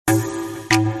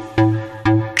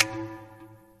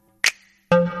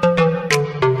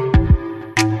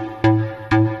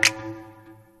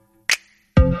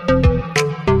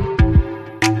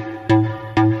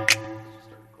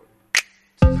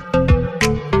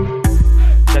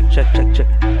Check, check, check.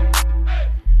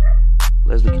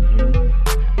 Leslie, can you hear me?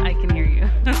 I can hear you.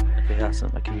 Okay,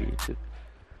 awesome. I can hear you too.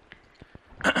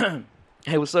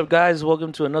 Hey, what's up, guys?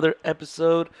 Welcome to another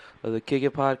episode of the Kick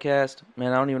It Podcast.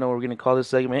 Man, I don't even know what we're going to call this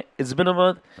segment. It's been a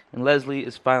month, and Leslie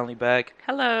is finally back.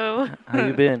 Hello. How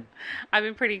you been? I've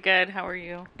been pretty good. How are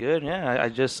you? Good, yeah. I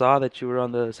just saw that you were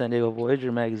on the San Diego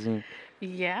Voyager magazine.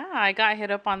 Yeah, I got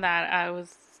hit up on that.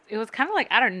 It was kind of like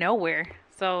out of nowhere.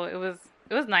 So it was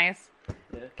nice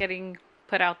getting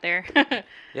put out there.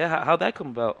 Yeah, how'd that come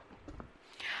about?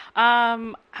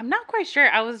 I'm not quite sure.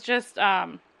 I was just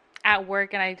at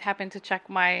work and I happened to check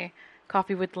my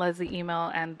Coffee with Leslie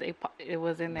email and it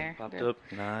was in there. Popped up.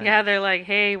 Nice. Yeah, they're like,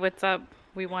 "Hey, what's up?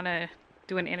 We want to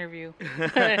do an interview."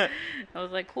 I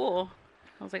was like, "Cool."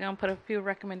 I was like, "I'm gonna put a few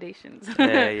recommendations."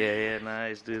 yeah.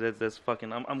 Nice, dude. That's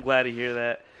fucking. I'm glad to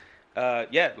hear that.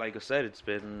 Yeah, like I said, it's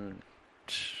been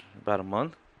about a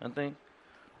month, I think.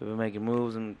 We've been making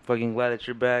moves, and fucking glad that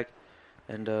you're back.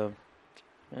 And yeah,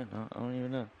 no, I don't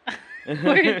even know.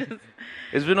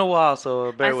 It's been a while,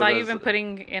 so bear with us. I saw you've been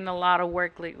putting in a lot of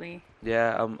work lately.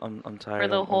 Yeah, I'm tired. For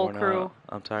the whole crew. Out.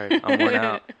 I'm tired. I'm worn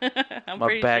out.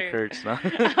 My back sure. hurts now.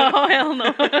 Oh hell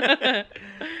no.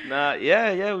 Nah,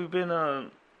 yeah. We've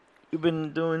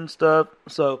been doing stuff.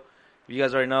 So you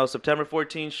guys already know, September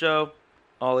 14th show,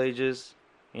 all ages,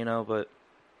 but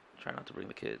try not to bring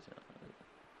the kids.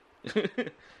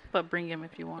 But bring him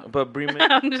if you want. But bring him.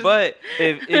 But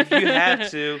if you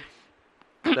have to,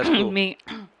 that's cool. Me.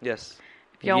 Yes.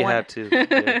 If y'all you want have to.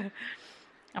 Yeah.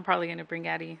 I'm probably gonna bring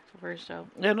Addie for his show.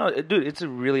 Yeah, no, dude, it's a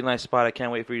really nice spot. I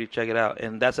can't wait for you to check it out.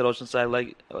 And that's at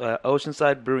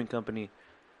Oceanside Brewing Company,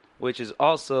 which is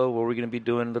also where we're gonna be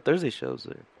doing the Thursday shows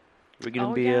there. We're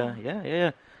gonna be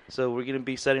yeah. So we're gonna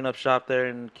be setting up shop there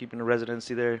and keeping a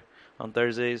residency there on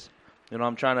Thursdays.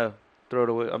 I'm trying to throw it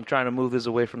away. I'm trying to move this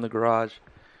away from the garage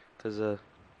because I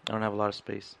don't have a lot of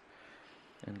space.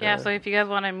 And, yeah, so if you guys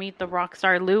want to meet the rock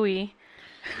star Luii,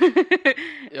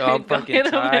 I'm fucking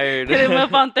tired. Hit him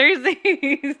up on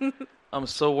Thursdays. I'm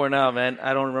so worn out, man.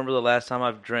 I don't remember the last time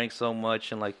I've drank so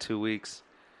much in like 2 weeks.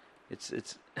 It's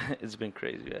been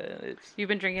crazy, man. You've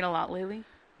been drinking a lot lately?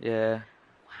 Yeah.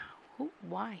 Wow.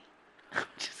 Why? I'm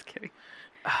just kidding.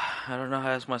 I don't know.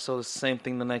 I ask myself the same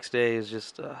thing the next day. It's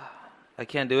just I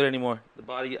can't do it anymore. The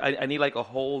body, I need like a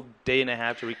whole day and a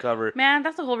half to recover. Man,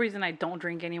 that's the whole reason I don't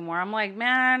drink anymore. I'm like,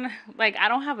 man, like I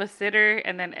don't have a sitter.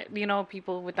 And then,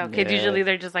 people without kids, usually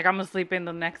they're just like, I'm going to sleep in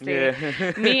the next day.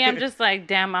 Yeah. Me, I'm just like,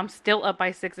 damn, I'm still up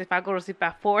by 6 if I go to sleep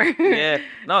at 4. Yeah.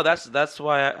 No, that's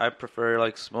why I prefer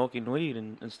like smoking weed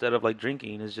instead of like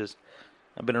drinking. It's just,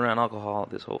 I've been around alcohol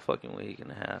this whole fucking week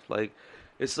and a half. Like,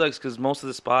 it sucks because most of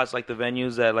the spots, like the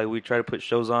venues that like we try to put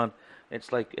shows on,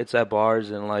 it's at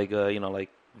bars and like like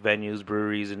venues,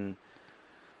 breweries, and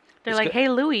they're like, "Hey,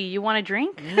 Luii, you want a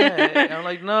drink?" Yeah, and I'm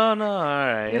like, no, all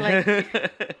right.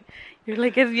 You're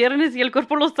like, es viernes y el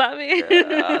cuerpo lo sabe.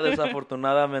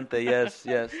 Desafortunadamente, yes.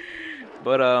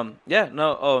 But yeah,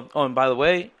 no. Oh, and by the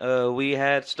way, we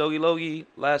had Stogie Logie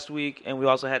last week, and we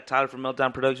also had Tyler from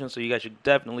Meltdown Productions. So you guys should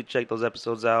definitely check those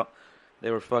episodes out. They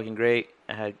were fucking great.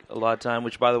 I had a lot of time.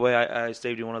 Which, by the way, I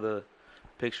saved you one of the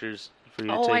pictures for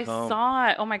you to take home. Saw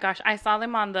it. Oh my gosh, I saw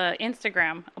them on the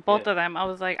Instagram, both of them. I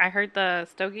was like, I heard the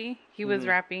Stogie, he was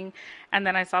rapping, and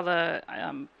then I saw the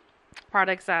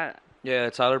products that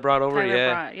Tyler brought over.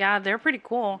 Yeah, they're pretty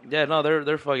cool. Yeah, no,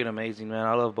 they're fucking amazing, man.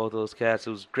 I love both of those cats. It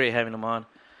was great having them on,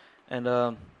 and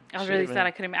I was really sad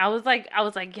I couldn't. I was like,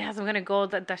 yes, I'm gonna go.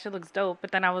 That shit looks dope.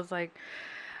 But then I was like,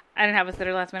 I didn't have a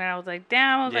sitter last minute. I was like,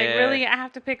 damn. I was like, really? I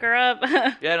have to pick her up.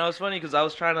 Yeah, no, it's funny because I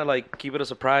was trying to like keep it a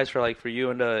surprise for you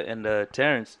and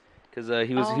Terrence because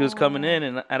he was coming in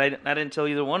and I didn't tell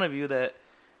either one of you that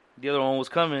the other one was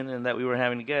coming and that we were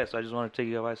having a guest. So I just wanted to take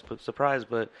you by surprise.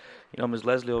 But Ms.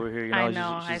 Leslie over here,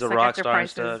 she's a rock star and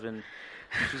stuff, and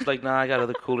she's like, nah, I got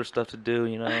other cooler stuff to do,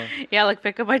 Yeah, like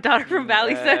pick up my daughter from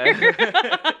Valley Center.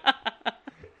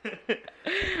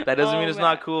 That doesn't mean it's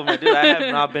not cool, man. Dude, I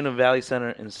have not been to Valley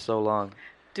Center in so long.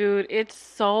 Dude, it's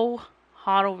so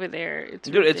hot over there.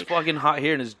 It's fucking hot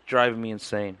here and it's driving me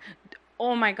insane.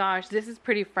 Oh my gosh, this is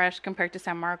pretty fresh compared to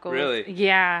San Marcos. Really?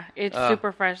 Yeah, it's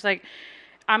super fresh. Like,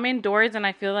 I'm indoors and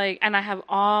I feel like, and I have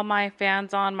all my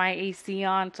fans on, my AC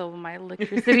on, so my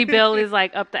electricity bill is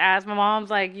like up the ass. My mom's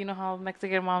like, you know how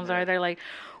Mexican moms are. They're like,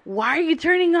 why are you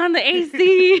turning on the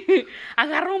AC?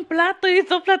 Agarra un plato y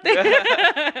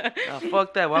soplate.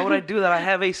 Fuck that. Why would I do that? I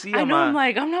have AC I on know, I'm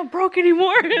like, I'm not broke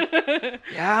anymore.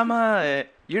 Yeah, ma.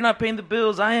 You're not paying the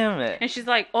bills. I am. And she's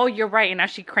like, oh, you're right. And now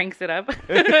she cranks it up.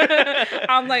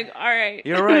 I'm like, all right.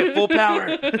 You're right. Full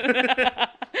power.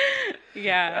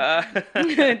 Yeah.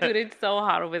 Dude, it's so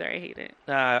hot over there. I hate it.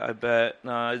 I bet.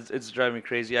 No, it's driving me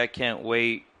crazy. I can't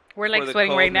wait. We're like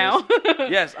sweating right now.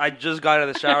 Yes, I just got out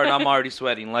of the shower and I'm already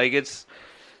sweating. Like,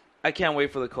 I can't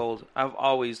wait for the cold. I've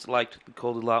always liked the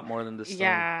cold a lot more than the sun.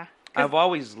 Yeah. I've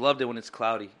always loved it when it's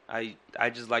cloudy. I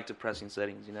just like depressing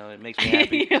settings, you know. It makes me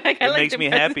happy.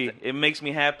 It makes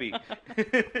me happy.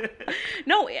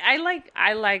 No,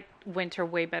 I like winter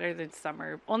way better than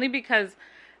summer. Only because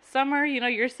summer, you know,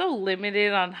 you're so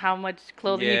limited on how much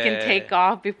clothing you can take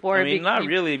off before. I mean, not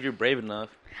really if you're brave enough.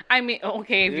 I mean,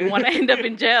 okay, if you want to end up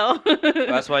in jail.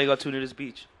 That's why you got to this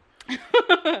beach.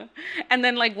 And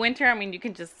then like winter, I mean, you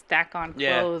can just stack on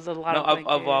clothes a lot of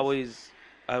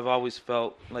I've always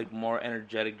felt like more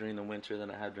energetic during the winter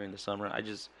than I have during the summer.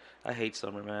 I hate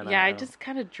summer, man. Yeah, it just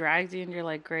kind of drags you, and you're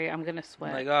like, great, I'm gonna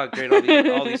sweat. Like, oh, great,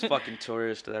 all these fucking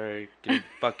tourists that are gonna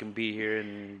fucking be here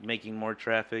and making more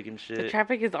traffic and shit. The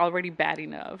traffic is already bad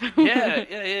enough.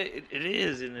 It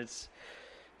is, and it's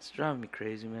driving me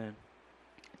crazy, man.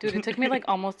 Dude, it took me like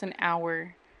almost an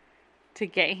hour to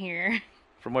get here.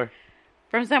 From where?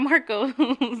 From San Marcos.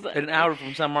 An hour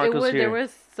from San Marcos here. There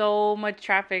was so much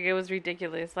traffic. It was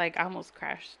ridiculous. Like, I almost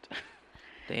crashed.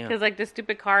 Damn. Because, like, the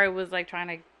stupid car, it was, like, trying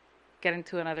to get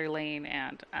into another lane.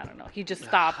 And, I don't know. He just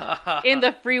stopped in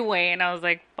the freeway. And I was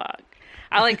like, fuck.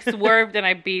 I, like, swerved and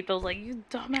I beeped. I was like, you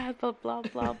dumbass, blah, blah,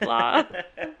 blah, blah.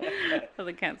 Because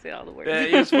I can't say all the words. Yeah,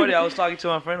 it was funny. I was talking to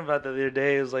my friend about that the other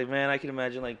day. It was like, man, I can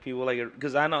imagine, like, people, like,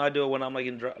 because I know I do it when I'm, like,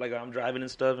 I'm driving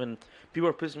and stuff. And people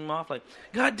are pissing me off, like,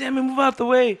 God damn it, move out the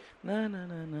way. No.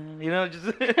 You know,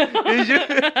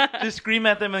 just scream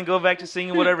at them and go back to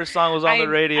singing whatever song was on the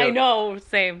radio. I know,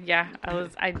 same. Yeah,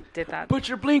 I did that. Put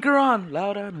your blinker on.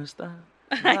 Loud no está.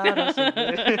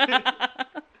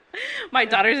 My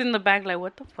daughter's in the back like,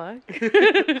 what the fuck?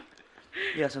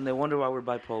 Yes, and they wonder why we're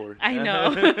bipolar. I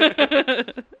know.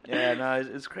 Yeah, no,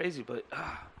 it's crazy, but,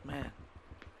 man.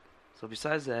 So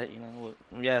besides that, you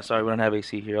know, sorry, we don't have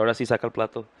AC here. Ahora sí saca el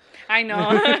plato. I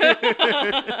know.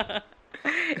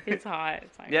 It's hot.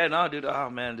 Yeah, no, dude. Oh,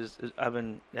 man,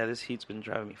 this heat's been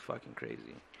driving me fucking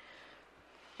crazy.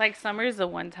 Like, summer is the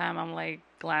one time I'm, like,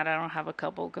 glad I don't have a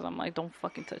couple because I'm like, don't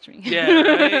fucking touch me. Yeah,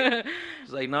 right?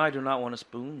 It's like, no, I do not want to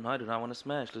spoon. No, I do not want to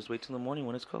smash. Let's wait till the morning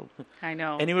when it's cold. I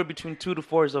know. Anywhere between 2 to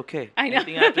 4 is okay. I know.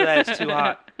 Anything after that is too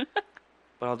hot.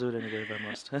 But I'll do it anyway if I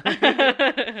must.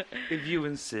 If you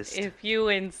insist. If you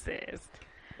insist.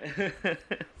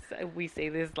 So we say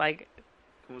this like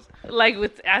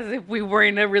as if we were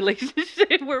in a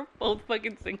relationship. We're both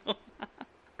fucking single.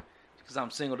 Because I'm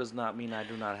single does not mean I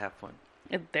do not have fun.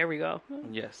 There we go.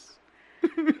 Yes.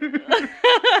 You're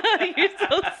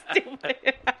so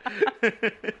stupid.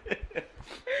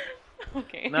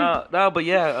 Okay. No, but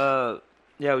yeah,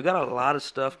 we got a lot of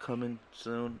stuff coming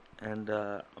soon, and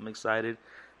I'm excited.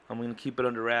 I'm gonna keep it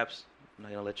under wraps. I'm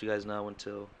not gonna let you guys know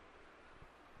until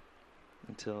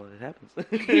it happens.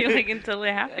 Until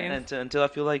it happens. Until I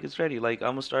feel like it's ready. Like,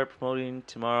 I'm gonna start promoting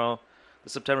tomorrow, the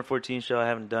September 14th show. I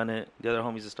haven't done it. The other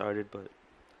homies have started, but.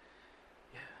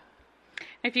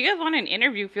 If you guys want an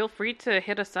interview, feel free to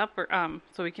hit us up or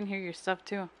so we can hear your stuff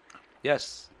too.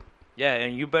 Yes. Yeah,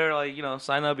 and you better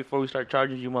sign up before we start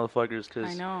charging you motherfuckers, cuz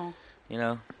I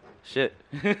know. Shit.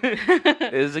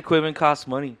 This equipment costs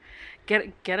money.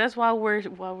 Get us while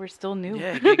we're still new.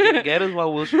 Yeah, get us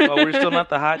while we're still not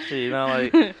the hot shit,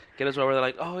 like get us while we're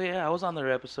like, "Oh yeah, I was on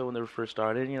their episode when they were first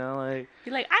started," like.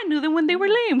 You're like, "I knew them when they were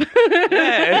lame."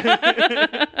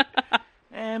 Yeah.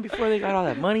 And before they got all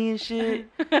that money and shit.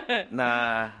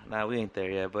 Nah, we ain't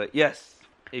there yet. But yes,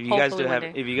 if you guys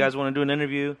want to do an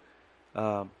interview,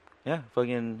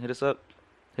 fucking hit us up.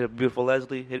 Hit up beautiful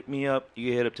Leslie. Hit me up. You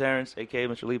can hit up Terrence, aka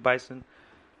Mr. Lee Bison,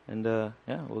 and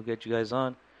we'll get you guys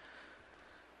on.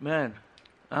 Man,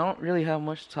 I don't really have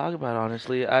much to talk about,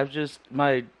 honestly.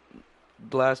 The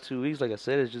last 2 weeks, like I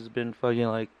said, it's just been fucking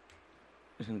like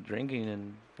drinking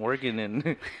and working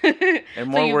and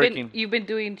more working. You've been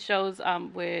doing shows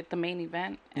with the main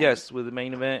event? Yes, with the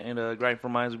main event and Grind for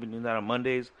Minds. We've been doing that on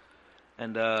Mondays,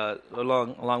 and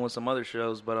along with some other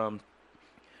shows. But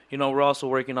we're also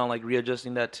working on like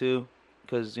readjusting that too,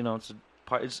 because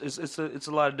it's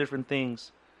a lot of different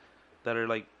things that are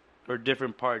or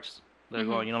different parts that are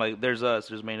going. Like there's us,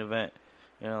 there's main event.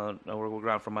 We're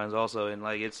Grind for Minds also, and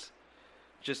like it's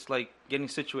just like getting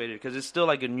situated because it's still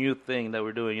like a new thing that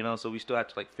we're doing. So we still have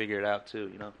to like figure it out too.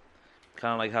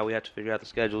 Kind of like how we had to figure out the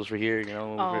schedules for here, you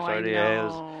know, when we first started. I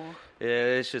know.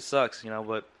 It shit sucks, you know,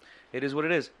 but it is what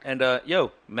it is. And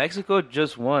yo, Mexico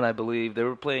just won, I believe. They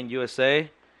were playing USA.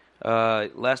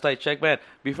 Last I checked, man,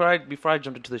 before I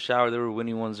jumped into the shower, they were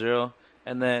winning 1-0.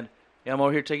 And then I'm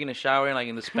over here taking a shower, and like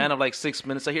in the span of like 6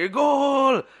 minutes, I hear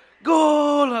goal,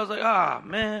 goal. And I was like, ah,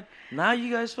 man, now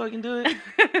you guys fucking do it.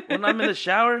 When I'm in the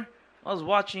shower, I was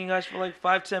watching you guys for like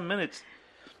 5-10 minutes.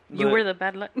 You were the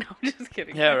bad luck. No, I'm just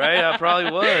kidding. Yeah, right. I probably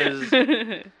was.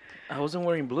 I wasn't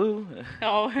wearing blue.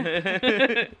 Oh.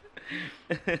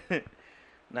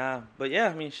 Nah, but yeah,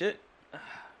 I mean, shit.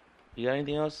 You got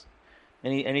anything else?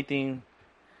 Anything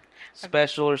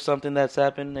special or something that's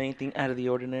happened? Anything out of the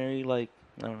ordinary? Like,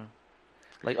 I don't know.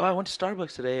 Like, oh, I went to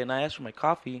Starbucks today and I asked for my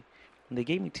coffee and they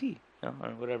gave me tea. No,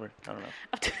 or whatever. I don't know.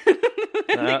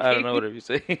 I don't know whatever you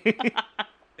say.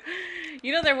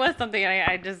 You know, there was something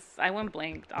I went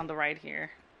blanked on the ride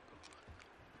here.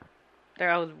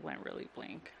 I went really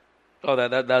blank. Oh,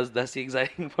 that's the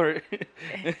exciting part.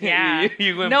 Yeah.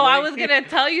 you went no, blank. I was gonna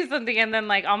tell you something, and then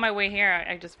like on my way here,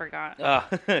 I just forgot.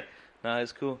 No,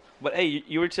 it's cool. But hey,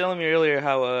 you were telling me earlier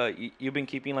how you've been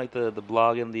keeping like the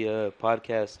blog and the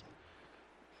podcast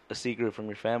a secret from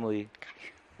your family.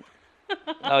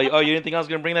 Oh, you didn't think I was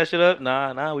gonna bring that shit up?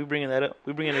 Nah, we bringing that up.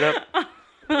 We bringing it up.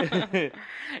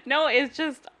 No, it's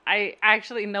just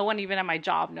no one even at my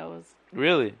job knows.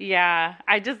 Really? Yeah,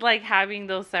 I just like having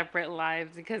those separate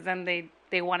lives because then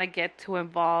they want to get too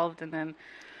involved, and then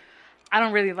I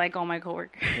don't really like all my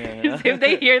coworkers. Yeah. If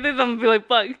they hear this, I'm gonna be like,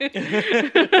 fuck.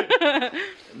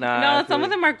 No, some of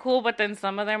them are cool, but then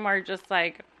some of them are just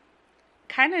like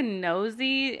kind of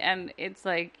nosy, and it's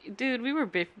like, dude, we were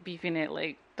beefing it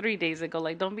like 3 days ago.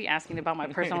 Like, don't be asking about my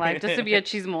personal life just to be a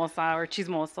chismosa or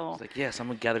chismoso. It's like, yes, I'm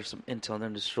gonna gather some intel and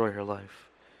then destroy her life.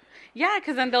 Yeah,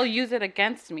 because then they'll use it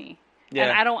against me. Yeah.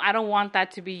 And I don't want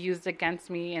that to be used against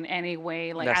me in any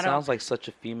way. Like, that sounds like such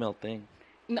a female thing.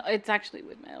 No, it's actually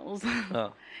with males.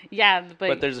 Oh. Yeah,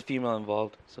 but there's a female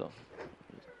involved, so.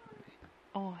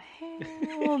 Oh,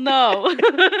 hell no.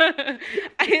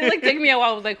 It like took me a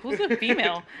while. I was like, who's the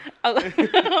female?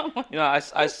 You know,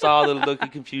 I saw the look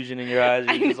of confusion in your eyes.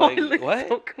 You're just like,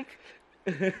 what?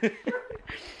 So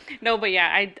no, but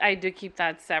yeah, I do keep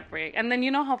that separate. And then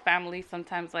you know how families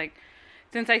sometimes, like,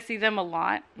 since I see them a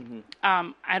lot,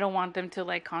 I don't want them to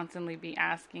like constantly be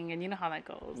asking, and you know how that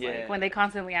goes. Yeah. Like when they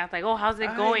constantly ask, like, "Oh, how's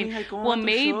it going?" Well,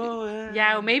 maybe,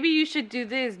 well, maybe you should do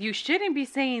this. You shouldn't be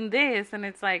saying this, and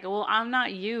it's like, well, I'm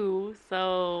not you,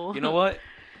 so. You know what?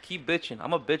 Keep bitching.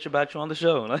 I'm a bitch about you on the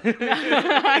show.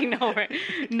 I know, right?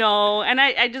 No, and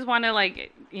I just want to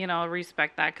like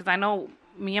respect that because I know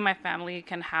me and my family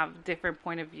can have different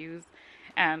point of views,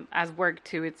 and as work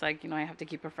too, it's like I have to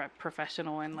keep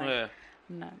professional and like. Yeah.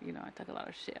 No, I talk a lot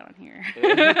of shit on here.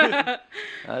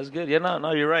 That's good. Yeah,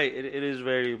 no, you're right. It is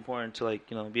very important to like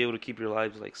be able to keep your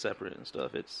lives like separate and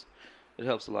stuff. It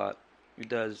helps a lot. It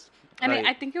does. And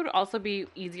I think it would also be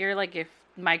easier like if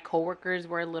my coworkers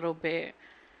were a little bit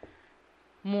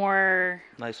more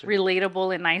nicer,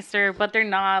 relatable and nicer, but they're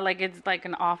not. Like it's like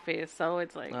an office, so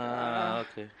it's like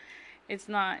okay. It's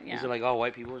not. Yeah. Is it like all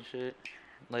white people and shit?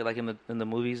 Like in the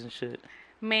movies and shit?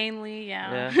 Mainly,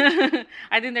 yeah.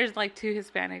 I think there's like 2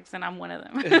 Hispanics, and I'm one of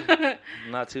them.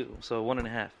 Not 2, so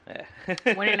 1.5. Yeah.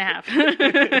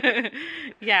 1.5.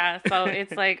 Yeah, so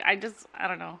it's like I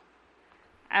don't know.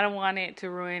 I don't want it to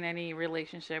ruin any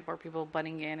relationship or people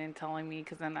butting in and telling me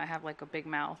because then I have like a big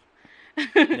mouth.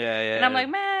 Yeah. And I'm like,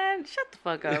 man, shut the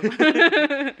fuck up.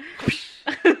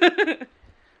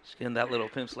 Just getting that little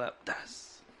pimp slap.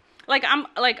 I'm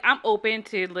open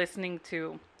to listening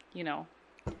to,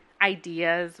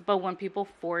 ideas, but when people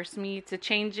force me to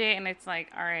change it, and it's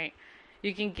like, all right,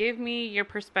 you can give me your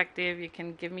perspective, you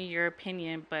can give me your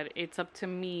opinion, but it's up to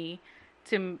me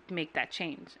to make that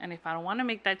change. And if I don't want to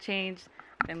make that change,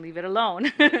 then leave it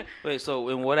alone. Wait, so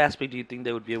in what aspect do you think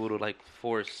they would be able to like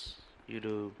force you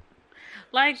to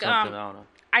like something? I don't know.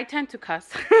 I tend to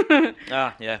cuss.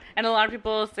 Yeah. And a lot of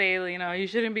people say, you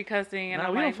shouldn't be cussing.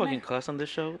 And we don't fucking cuss on this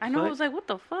show. I know. I was like, what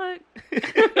the fuck?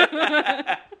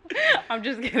 I'm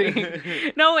just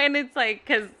kidding. No, and it's like,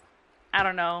 because, I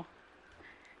don't know.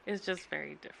 It's just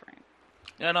very different.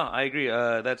 Yeah, no, I agree.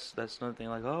 That's another thing.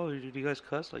 Like, oh, do you guys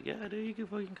cuss? Like, yeah, dude, you can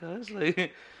fucking cuss.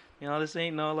 Like, this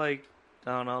ain't no, like,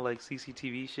 I don't know, like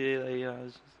CCTV shit.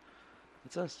 Like,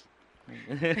 it's us.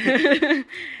 I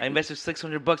invested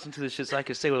 $600 into this shit so I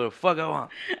can say whatever the fuck I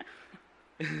want.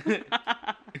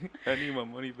 I need my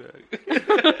money back.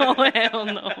 Oh, hell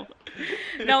no.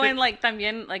 No, and like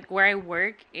también, like where I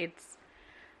work, I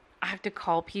have to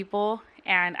call people,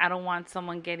 and I don't want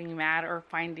someone getting mad or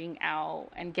finding out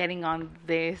and getting on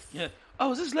this. Yeah.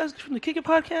 oh, is this Leslie from the Kick It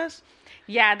podcast?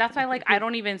 Yeah, that's why like I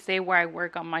don't even say where I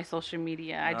work on my social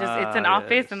media. I just it's an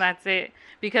office and that's it.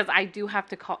 Because I do have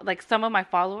to call like some of my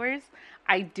followers,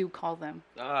 I do call them.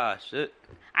 Ah, shit.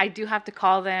 I do have to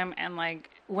call them, and like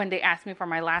when they ask me for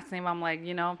my last name, I'm like,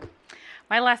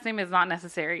 my last name is not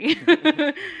necessary.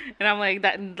 And I'm like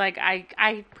that like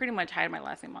I pretty much hide my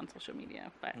last name on social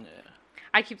media, but yeah.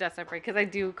 I keep that separate because I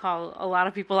do call a lot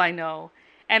of people I know.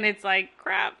 And it's like,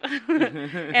 crap.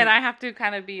 And I have to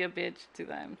kind of be a bitch to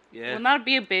them. Yeah. Well, not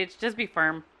be a bitch, just be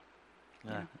firm.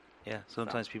 Yeah.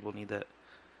 Sometimes people need that.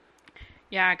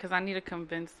 Yeah, because I need to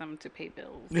convince them to pay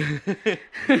bills. Hey,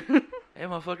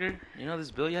 motherfucker, you know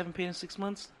this bill you haven't paid in 6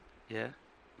 months? Yeah.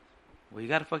 Well, you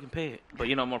got to fucking pay it. But,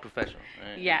 more professional.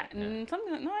 Right? Yeah. No, I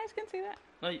just can't say that.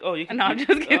 No, you can. No, I'm just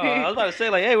kidding. I was about to say,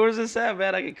 like, hey, where's this at,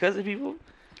 man? I can cuss at people.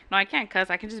 No, I can't cuss.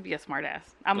 I can just be a smart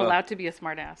ass. I'm allowed to be a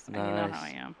smart ass. Nice. And you know how I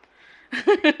am.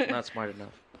 Not smart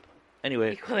enough.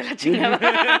 Anyway.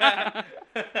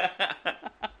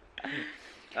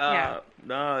 Yeah.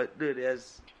 No, dude,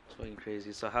 it's fucking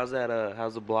crazy. So how's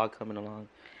the blog coming along?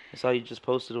 I saw you just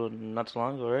posted one not too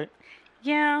long ago, right?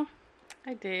 Yeah,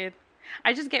 I did.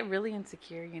 I just get really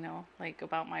insecure, like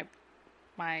about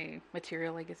my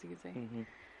material, I guess you could say. Mm-hmm.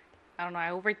 I don't know.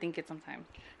 I overthink it sometimes.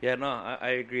 Yeah, no,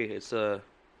 I agree. It's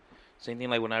same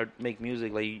thing like when I make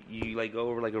music, like you like go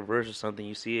over like a verse or something,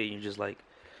 you see it, and you're just like,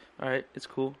 all right, it's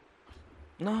cool.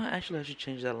 No, actually, I should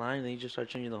change that line. Then you just start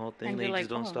changing the whole thing. And then you just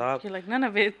don't stop. You're like, none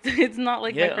of it. It's not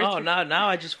like my first. Now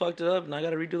I just fucked it up, and I got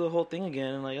to redo the whole thing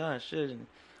again. And like, shit.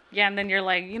 Yeah, and then you're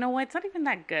like, you know what? It's not even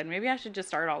that good. Maybe I should just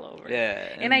start all over.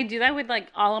 Yeah. And I do that with like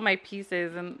all of my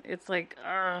pieces, and it's like,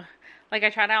 like I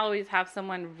try to always have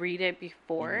someone read it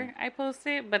before I post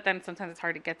it, but then sometimes it's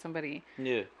hard to get somebody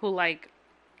who like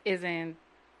isn't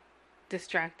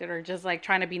distracted or just like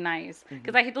trying to be nice,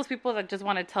 because I hate those people that just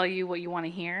want to tell you what you want to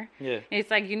hear. And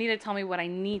it's like, you need to tell me what I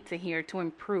need to hear to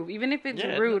improve, even if it's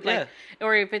rude, like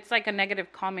or if it's like a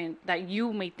negative comment that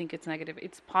you may think it's negative,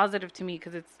 it's positive to me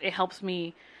because it helps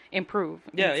me improve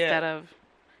instead of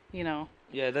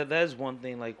that is one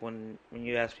thing. Like when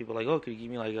you ask people like, oh, could you give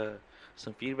me like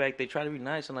some feedback, they try to be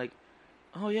nice and like,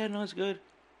 oh yeah, no, it's good,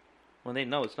 when they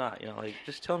know it's not. Like,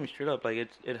 just tell me straight up, like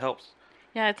it helps.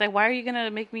 Yeah, it's like, why are you gonna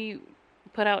make me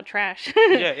put out trash?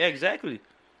 yeah, exactly.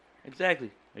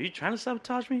 Are you trying to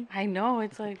sabotage me? I know,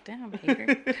 it's like, damn,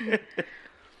 hater.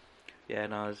 Yeah,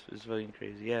 no, it's fucking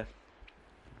crazy. Yeah.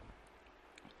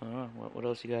 I don't know. What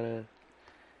else you got?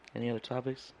 Any other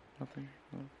topics? Nothing.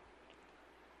 No?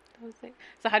 That was it.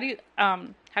 So how do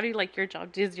you like your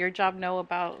job? Does your job know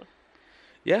about?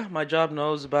 Yeah, my job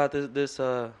knows about this.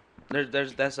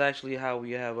 That's actually how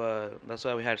we have. That's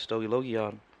why we had Stogie Logie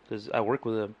on, because I work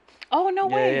with him. Oh, no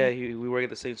way. Yeah, we work at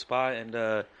the same spot, and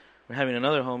we're having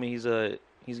another homie.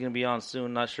 He's gonna be on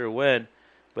soon, not sure when,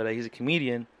 but he's a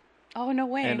comedian. Oh, no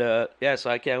way. And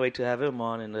so I can't wait to have him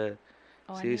on and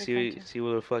see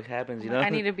what the fuck happens. I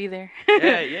need to be there.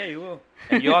 yeah, you will.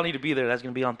 And you all need to be there. That's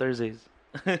gonna be on Thursdays.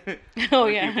 Oh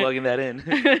yeah. Keep plugging that in.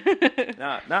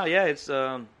 Yeah, it's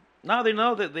they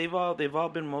know that they've all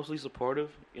been mostly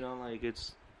supportive. Like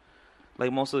it's.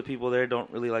 Like, most of the people there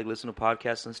don't really, like, listen to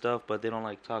podcasts and stuff, but they don't,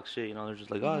 like, talk shit, They're just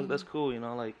like, oh, that's cool,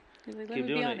 like, keep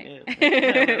doing it.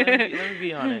 Yeah. Let me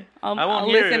be on it. I'll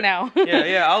listen now.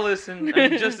 Yeah, I'll listen. I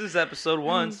mean, just this episode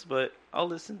once, but I'll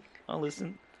listen.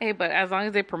 Hey, but as long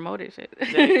as they promote it, shit.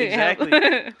 Yeah, exactly.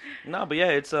 No, but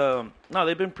yeah, it's,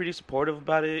 they've been pretty supportive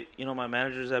about it. My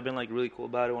managers have been, like, really cool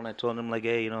about it when I told them, like,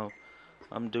 hey,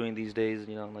 I'm doing these days,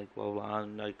 like, blah, blah, blah.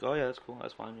 And like, oh, yeah, that's cool.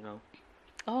 That's fine,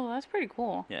 Oh, that's pretty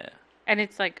cool. Yeah. And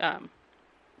it's like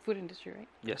food industry, right?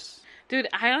 Yes. Dude,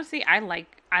 I honestly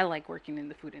like working in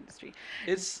the food industry.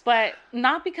 But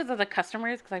not because of the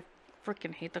customers, because I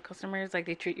freaking hate the customers. Like,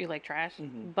 they treat you like trash.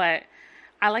 But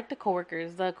I like the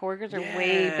coworkers. The coworkers are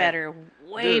way better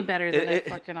than the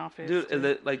fucking office. Dude,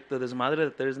 the desmadre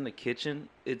that there's in the kitchen,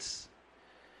 it's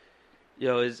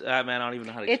man, I don't even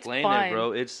know how to explain it,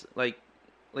 bro. It's like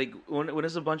when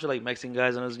it's a bunch of like Mexican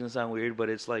guys, I know it's gonna sound weird, but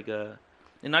it's like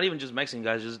and not even just Mexican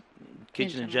guys, just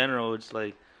kitchen in general. It's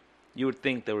like, you would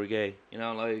think they were gay,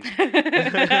 like,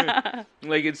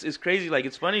 like it's crazy. Like,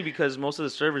 it's funny because most of the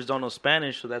servers don't know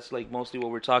Spanish, so that's like mostly what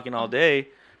we're talking all day.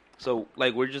 So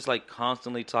like, we're just like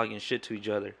constantly talking shit to each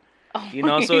other,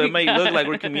 So it might look like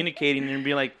we're communicating and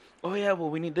being like, oh yeah, well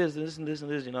we need this and this.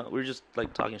 We're just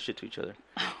like talking shit to each other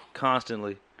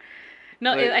constantly.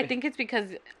 No, I think it's because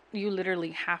you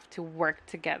literally have to work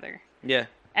together. Yeah.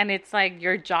 And it's like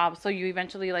your job, so you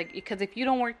eventually like, because if you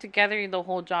don't work together, the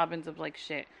whole job ends up like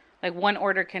shit. Like one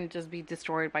order can just be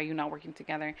destroyed by you not working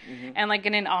together. Mm-hmm. And like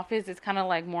in an office, it's kind of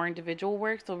like more individual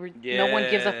work, so no one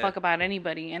gives a fuck about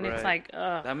anybody, and it's like,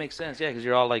 that makes sense. Yeah, because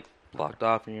you're all like blocked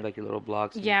off, and you're like your little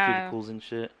blocks and cubicles and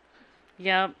shit.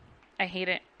 Yep, I hate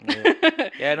it.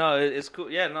 Yeah, no, it's cool.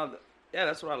 Yeah, no,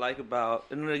 that's what I like about,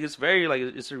 and it's very like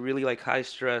it's a really like high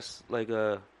stress like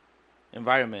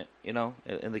environment, you know,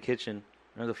 in the kitchen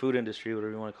or the food industry,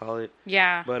 whatever you want to call it.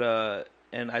 Yeah. But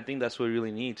and I think that's what we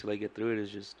really need to like get through it is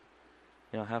just,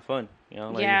 you know, have fun. You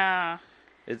know. Like, yeah.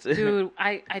 It's dude,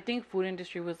 I think food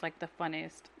industry was like the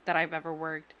funnest that I've ever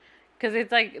worked, because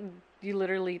it's like you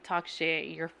literally talk shit,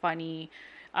 you're funny,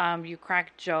 you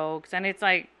crack jokes, and it's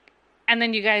like, and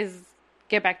then you guys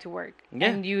get back to work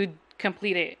and you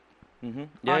complete it. Mm-hmm.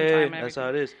 Yeah, that's how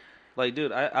it is. Like,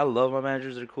 dude, I love my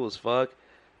managers. They're cool as fuck.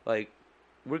 Like,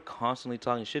 we're constantly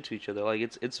talking shit to each other. Like,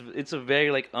 it's a very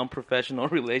like unprofessional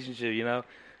relationship, you know.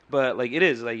 But like it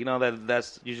is, like, you know,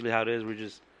 that's usually how it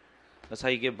is. That's how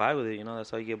you get by with it, you know.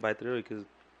 That's how you get by through it, because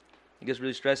it gets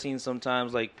really stressing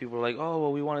sometimes. Like, people are like, oh,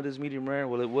 well, we wanted this medium rare.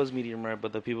 Well, it was medium rare,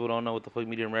 but the people don't know what the fuck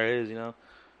medium rare is, you know.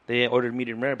 They ordered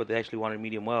medium rare, but they actually wanted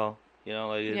medium well, you know.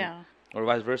 Like, or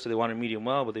vice versa, they wanted medium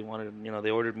well, but they wanted, you know,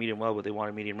 they ordered medium well, but they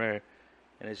wanted medium rare.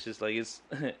 And it's just like, it's...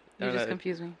 you just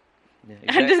confuse me. Yeah,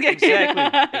 I'm just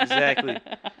kidding.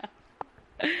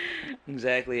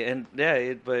 Exactly, and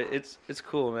but it's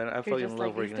cool, man. I fucking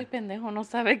love working. Este pendejo no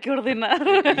sabe qué ordenar.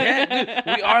 Yeah,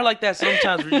 dude, we are like that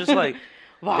sometimes. We're just like,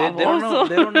 they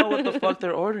don't know what the fuck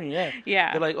they're ordering. Yeah,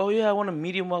 they're like, oh yeah, I want a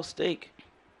medium well steak,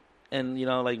 and you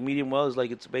know, like medium well is like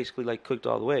it's basically like cooked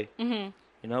all the way. Mm-hmm.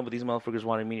 You know, but these motherfuckers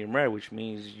want a medium rare, which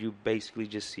means you basically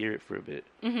just sear it for a bit,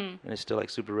 and it's still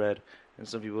like super red. And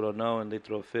some people don't know, and they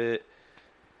throw a fit.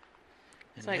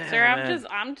 It's like, sir, man.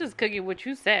 I'm just cooking what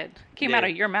you said. Came out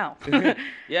of your mouth.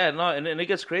 Yeah, no, and it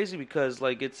gets crazy because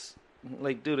like it's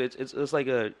like, dude, it's like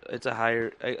a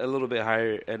little bit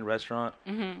higher end restaurant.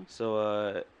 Mm-hmm.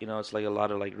 So you know, it's like a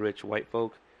lot of like rich white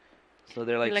folk. So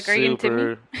they're like super. Are you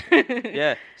into me?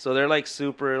 Yeah, so they're like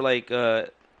super like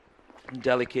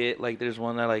delicate. Like there's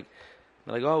one that like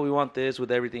oh, we want this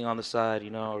with everything on the side, you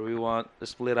know, or we want a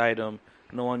split item,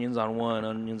 no onions on one,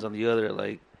 onions on the other,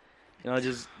 like. You know,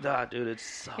 just, dude,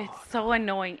 it's so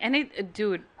annoying. And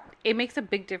it makes a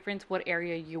big difference what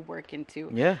area you work into.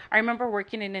 Yeah. I remember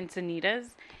working in Encinitas,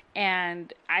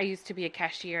 and I used to be a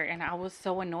cashier, and I was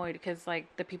so annoyed because,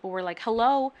 like, the people were like,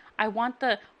 hello, I want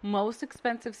the most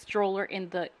expensive stroller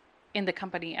in the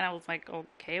company. And I was like,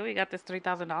 okay, we got this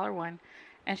 $3,000 one.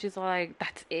 And she's like,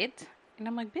 that's it? And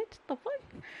I'm like, bitch, the fuck?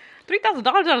 $3,000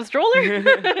 on a stroller?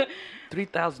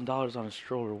 $3,000 on a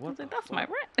stroller? What? I was like, that's my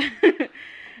rent.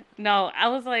 No, I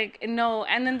was like, no.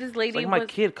 And then this lady it's like my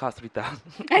kid cost $3,000.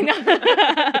 I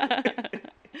know.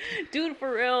 Dude,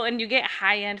 for real. And you get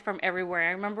high end from everywhere.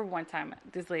 I remember one time,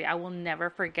 this lady, I will never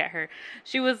forget her.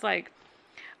 She was like,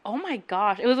 oh my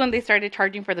gosh. It was when they started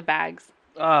charging for the bags.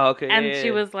 Oh, okay. And she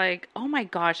was like, oh my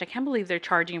gosh, I can't believe they're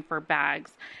charging for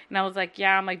bags. And I was like,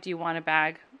 yeah. I'm like, do you want a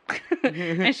bag?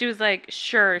 And she was like,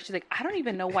 sure. She's like, I don't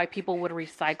even know why people would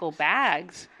recycle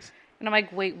bags. And I'm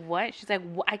like, wait, what? She's like,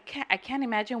 I can't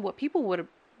imagine what people would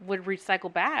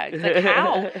recycle bags. Like,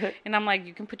 how? And I'm like,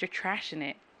 you can put your trash in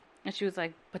it. And she was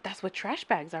like, but that's what trash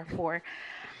bags are for.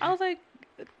 I was like,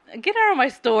 get out of my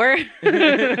store.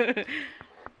 Get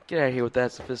out of here with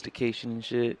that sophistication and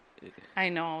shit. I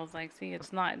know. I was like, see,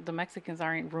 it's not, the Mexicans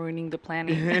aren't ruining the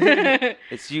planet.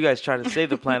 It's you guys trying to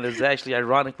save the planet. It's actually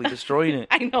ironically destroying it.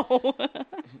 I know.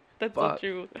 That's so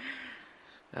true.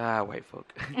 White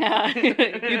folk.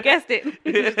 You guessed it.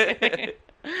 That's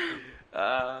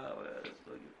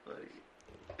fucking funny.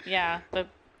 Yeah, but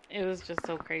it was just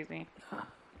so crazy.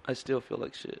 I still feel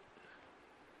like shit.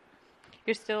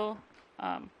 You're still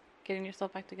getting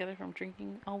yourself back together from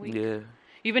drinking all week? Yeah.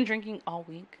 You've been drinking all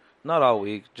week? Not all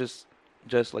week, just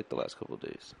like the last couple of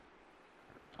days.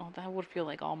 Oh, that would feel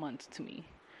like all months to me.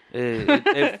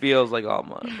 It feels like all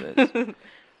months.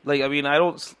 Like, I mean, I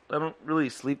don't really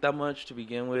sleep that much to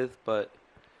begin with, but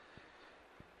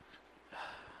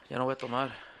ya no voy a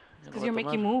tomar. Because you're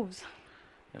making moves.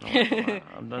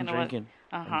 I'm done drinking.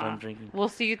 I'm done drinking. We'll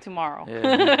see you tomorrow.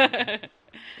 Yeah.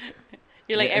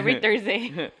 You're like every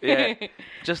Thursday. Yeah,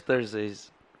 just Thursdays.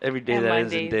 Every day and that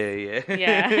Mondays. Isn't day.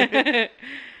 Yeah. Yeah.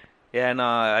 Yeah. No,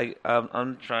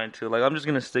 I'm trying to, like, I'm just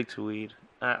gonna stick to weed.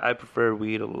 I prefer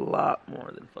weed a lot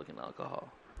more than fucking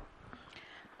alcohol.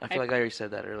 I feel like I already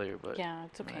said that earlier, but... Yeah,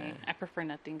 it's okay. I prefer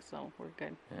nothing, so we're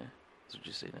good. Yeah, that's what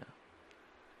you say now.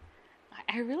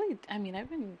 I've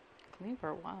been clean for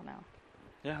a while now.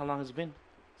 Yeah, how long has it been?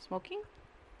 Smoking?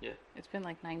 Yeah. It's been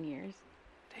like 9 years.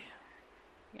 Damn.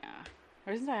 Yeah.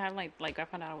 Ever since I had, like I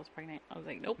found out I was pregnant, I was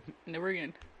like, nope, never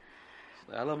again.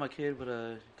 I love my kid, but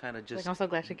kind of just. Like, I'm so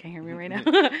glad she can't hear me right now.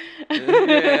 Yeah,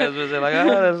 I was say, like,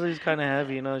 that's kind of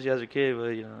happy, she has her kid,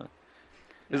 but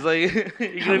it's like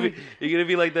you're gonna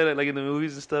be like that, like in the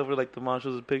movies and stuff, where like the mom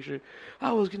shows a picture.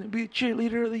 I was gonna be a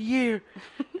cheerleader of the year,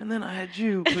 and then I had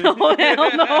you. Oh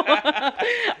hell no!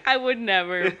 I would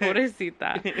never.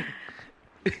 Pobrecita.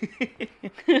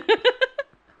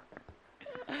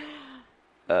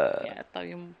 Yeah, está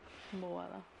bien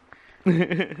bobada.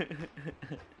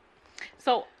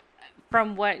 So,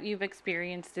 from what you've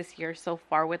experienced this year so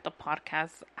far with the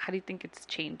podcast, how do you think it's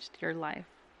changed your life?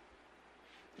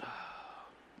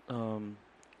 I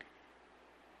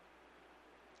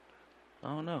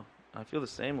don't know. I feel the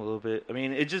same a little bit. I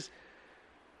mean, it just,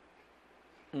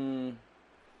 I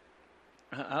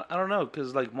don't know,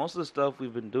 because like most of the stuff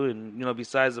we've been doing,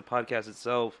 besides the podcast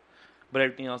itself, but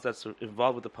everything else that's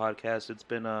involved with the podcast, it's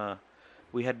been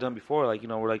we had done before. Like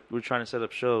we're trying to set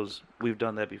up shows. We've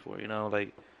done that before.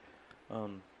 Like I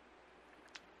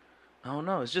don't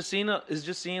know. It's just seeing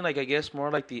like I guess more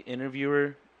like the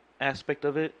interviewer aspect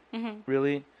of it. Mm-hmm.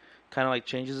 Really, kind of like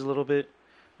changes a little bit.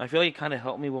 I feel like it kind of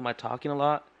helped me with my talking a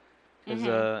lot.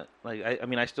 Because, like, I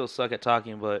mean, I still suck at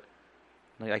talking, but,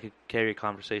 like, I could carry a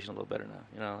conversation a little better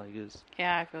now, like,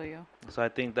 yeah, I feel you. So I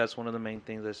think that's one of the main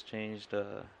things that's changed,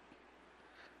 I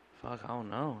don't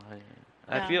know.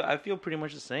 I feel pretty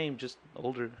much the same, just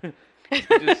older.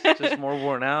 just more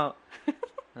worn out.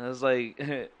 And I was like,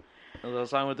 I was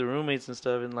talking with the roommates and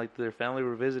stuff, and, like, their family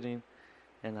were visiting,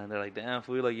 and they're like, damn,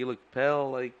 fool, like, you look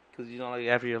pale, like, because, like,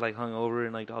 after you're, like, hungover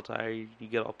and, like, all tired, you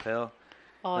get all pale.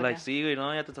 Oh, like, sí, güey,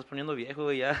 no, ya te estás poniendo viejo,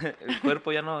 güey, ya, el cuerpo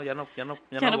ya no aguanta,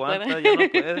 ya no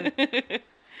puede. It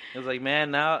was like, man,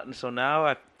 now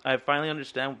I finally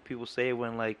understand what people say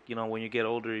when, like, when you get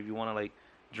older, if you want to, like,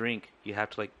 drink, you have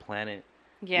to, like, plan it.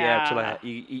 Yeah. You have to, like,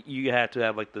 you have to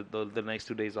have, like, the next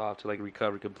 2 days off to, like,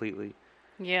 recover completely.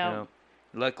 Yeah.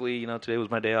 Luckily, today was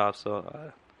my day off,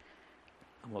 so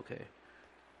I'm okay.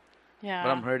 Yeah. But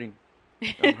I'm hurting.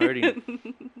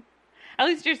 At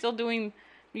least you're still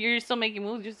making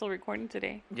moves. You're still recording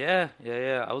today. Yeah.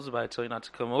 I was about to tell you not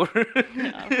to come over.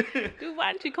 Dude,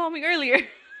 why didn't you call me earlier?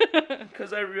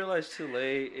 Because I realized too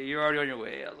late. You're already on your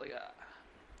way. I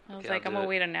was like, I'm going to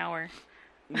wait an hour.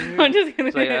 I'm just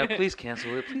going to. It's like, please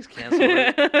cancel it. Please cancel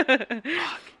it.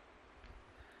 Fuck.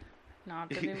 No,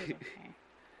 today was okay.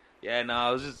 Yeah,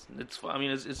 no,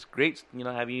 it's great,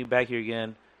 having you back here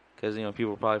again. Because,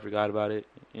 people probably forgot about it.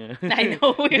 I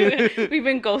know. We've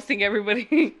been ghosting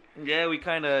everybody. Yeah, we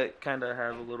kind of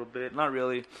have a little bit. Not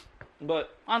really.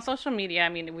 But on social media, I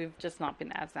mean, we've just not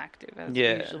been as active as we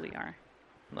usually are.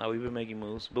 No, we've been making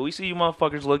moves. But we see you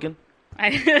motherfuckers looking.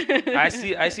 I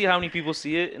see how many people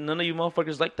see it, and none of you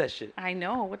motherfuckers like that shit. I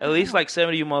know. At least like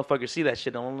 70 of you motherfuckers see that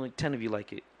shit, and only 10 of you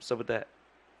like it. What's up with that?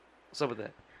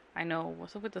 I know.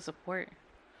 What's up with the support?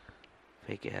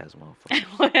 Fake ass motherfuckers.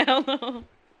 Oh, hell no.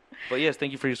 But yes,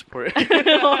 thank you for your support.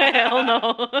 Oh, hell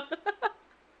no.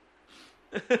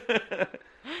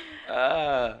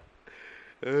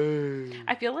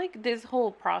 I feel like this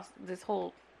whole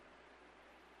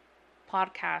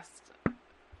podcast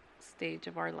stage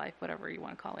of our life, whatever you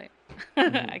want to call it,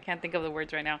 I can't think of the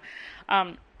words right now.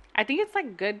 I think it's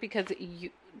like good because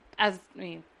the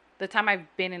time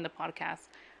I've been in the podcast,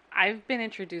 I've been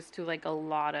introduced to like a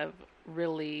lot of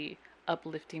really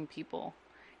uplifting people.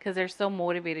 Because they're so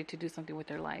motivated to do something with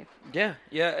their life. Yeah,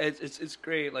 it's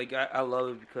great. Like I love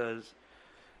it because,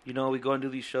 we go and do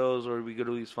these shows or we go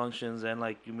to these functions and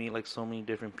like you meet like so many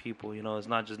different people. It's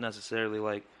not just necessarily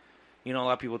like, a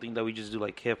lot of people think that we just do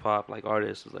like hip hop like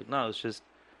artists. It's like no, it's just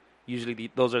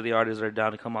usually those are the artists that are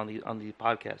down to come on the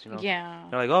podcast. Yeah.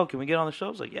 They're like, oh, can we get on the show?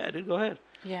 It's like, yeah, dude, go ahead.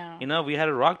 Yeah. We had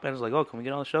a rock band. It's like, oh, can we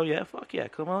get on the show? Yeah, fuck yeah,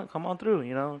 come on through.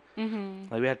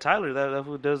 Mm-hmm. Like we had Tyler that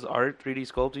who does art,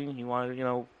 3D sculpting. He wanted,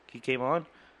 he came on,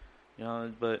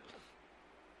 but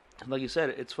like you said,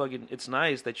 it's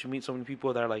nice that you meet so many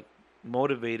people that are like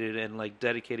motivated and like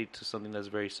dedicated to something that's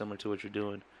very similar to what you're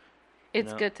doing.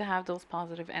 It's good to have those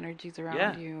positive energies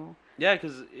around you. Yeah,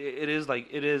 because it is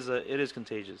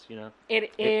contagious.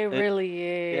 It really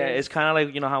is. Yeah, it's kind of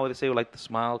like how they say like the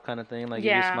smile kind of thing. Like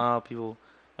if you smile, people.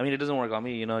 I mean, it doesn't work on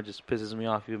me. It just pisses me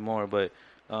off even more. But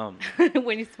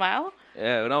when you smile.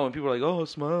 Yeah, when people are like, "Oh,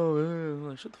 smile," I'm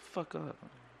like, shut the fuck up.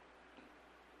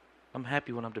 I'm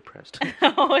happy when I'm depressed.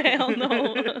 Oh, hell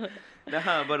no.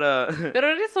 Nah, but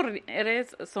Pero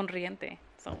eres sonriente,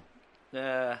 so.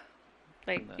 Yeah.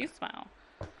 Like, you smile.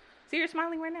 See, you're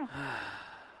smiling right now.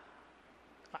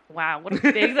 Wow, what a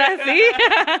big that, see?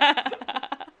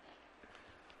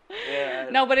 Yeah.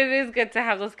 No, but it is good to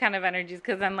have those kind of energies,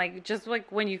 because then, like, just,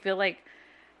 like, when you feel like,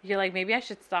 you're like, maybe I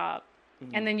should stop.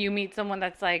 And then you meet someone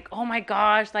that's like, oh my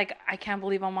gosh, like, I can't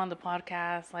believe I'm on the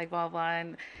podcast, like, blah, blah.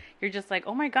 And you're just like,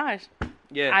 oh my gosh.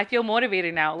 Yeah. I feel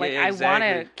motivated now. Like, exactly. I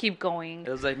want to keep going. It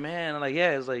was like, man, like,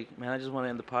 yeah, it's like, man, I just want to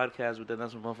end the podcast. But then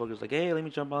that's when motherfuckers like, hey, let me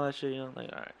jump on that shit. You know,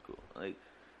 like, all right, cool. Like,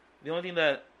 the only thing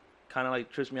that kind of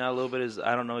like trips me out a little bit is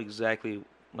I don't know exactly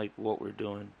like what we're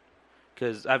doing.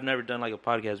 Because I've never done like a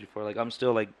podcast before. Like, I'm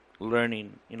still like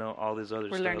learning, you know, all this other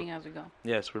stuff. We're learning as we go.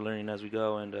 Yes, we're learning as we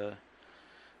go. And,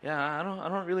 yeah, I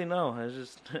don't really know. I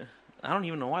just, I don't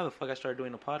even know why the fuck I started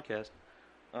doing a podcast.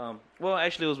 Well,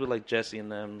 actually, it was with like Jesse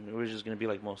and them. It was just gonna be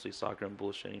like mostly soccer and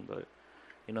bullshitting, but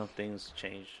you know, things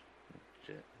change.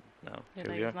 Shit. No, like,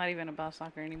 it's not even about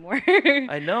soccer anymore.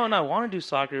 I know, and I want to do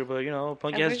soccer, but you know,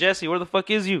 punk ass Jesse, where the fuck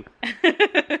is you?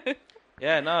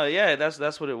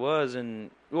 That's what it was.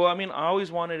 And well, I mean, I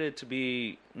always wanted it to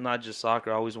be not just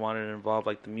soccer. I always wanted to involve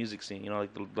like the music scene, you know,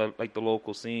 like the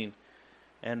local scene.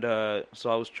 And so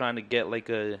I was trying to get like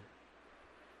a,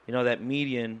 you know, that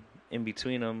median in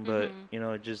between them, but you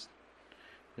know, it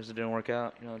didn't work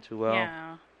out, you know, too well.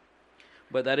 Yeah.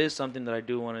 But that is something that I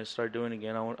do want to start doing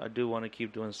again. I do want to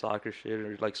keep doing soccer shit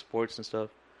or like sports and stuff,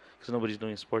 because nobody's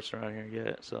doing sports around here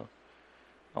yet. So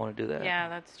I want to do that. Yeah,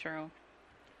 that's true.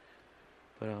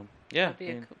 But yeah,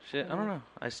 shit. I don't know.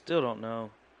 I still don't know.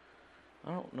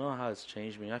 I don't know how it's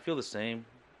changed me. I feel the same.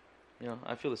 You know,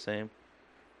 I feel the same.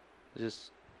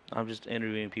 I'm just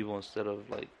interviewing people instead of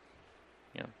like,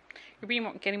 you know.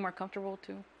 You're getting more comfortable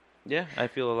too. Yeah, I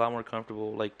feel a lot more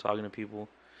comfortable like talking to people,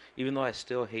 even though I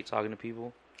still hate talking to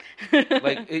people.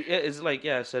 Like it's like,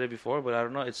 yeah, I've said it before, but I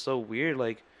don't know. It's so weird.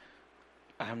 Like,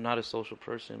 I'm not a social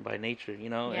person by nature, you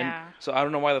know. Yeah. And so I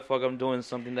don't know why the fuck I'm doing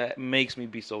something that makes me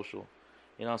be social.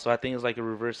 You know, so I think it's like a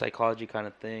reverse psychology kind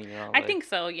of thing, you know. I think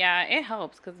so, yeah. It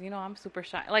helps because, you know, I'm super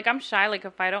shy. Like, I'm shy, like,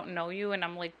 if I don't know you and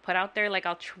I'm, like, put out there, like,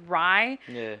 I'll try.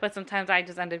 Yeah. But sometimes I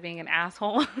just end up being an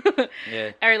asshole.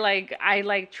 Yeah. Or, like, I,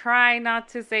 like, try not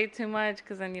to say too much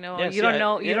because then, you know, you don't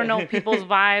know people's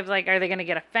vibes. Like, are they going to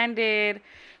get offended?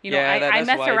 You know, I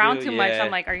mess around too much. I'm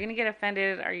like, are you going to get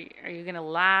offended? Are you going to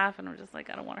laugh? And I'm just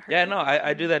like, I don't want to hurt you. Yeah, no,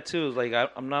 I do that, too. Like,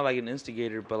 I'm not, like, an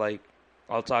instigator, but, like,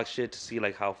 I'll talk shit to see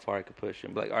like how far I could push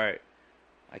and be like, all right,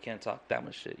 I can't talk that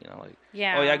much shit, you know, like,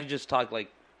 yeah, oh yeah, I could just talk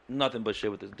like nothing but shit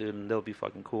with this dude and they'll be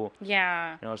fucking cool.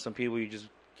 Yeah. You know, some people you just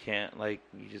can't, like,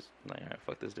 you just like, all right,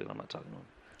 fuck this dude, I'm not talking to him.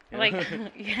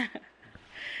 Like, yeah.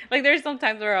 Like, there's some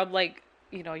times where I'm like,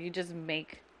 you know, you just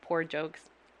make poor jokes.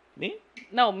 Me?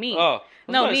 No, me. Oh,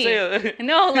 no, me.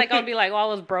 No, like, I'll be like, well,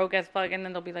 I was broke as fuck. And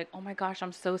then they'll be like, oh my gosh,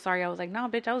 I'm so sorry. I was like, nah,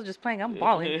 bitch, I was just playing. I'm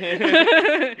balling.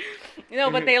 You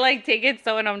know, but they like take it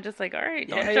so, and I'm just like, all right,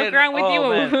 don't joke around with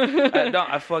you.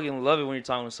 I fucking love it when you're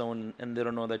talking to someone and they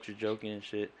don't know that you're joking and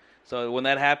shit. So when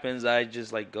that happens, I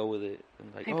just like go with it.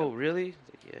 I'm like, oh, really?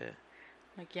 It's like, yeah.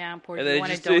 Like, yeah, I'm poor. Do you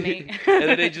want to donate? And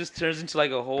then it just turns into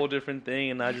like a whole different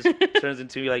thing. And I just turns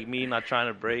into like me not trying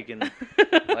to break and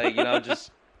like, you know,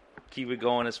 just keep it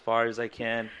going as far as I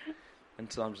can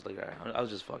until I'm just like, all right, I was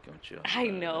just fucking with you. I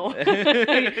know.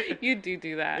 You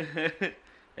do that.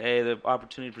 Hey, the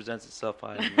opportunity presents itself.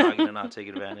 I'm not going to not take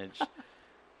advantage.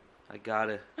 I got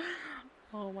it.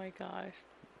 Oh, my gosh.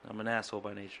 I'm an asshole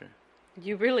by nature.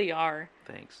 You really are.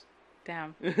 Thanks.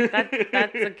 Damn.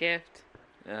 That's a gift.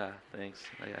 Yeah, thanks.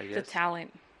 I guess. It's a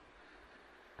talent.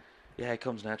 Yeah, it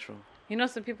comes natural. You know,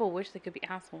 some people wish they could be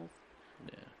assholes.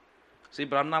 Yeah. See,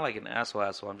 but I'm not like an asshole.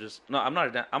 I'm just... No, I'm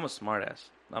not I'm a smart ass.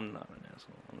 I'm not an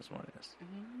asshole. I'm a smart ass.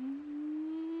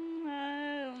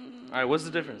 All right, what's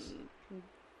the difference?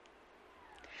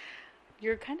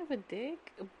 You're kind of a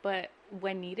dick, but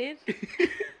when needed...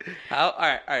 How?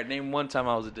 All right. Name one time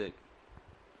I was a dick.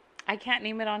 I can't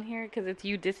name it on here because it's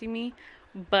you dissing me,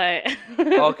 but...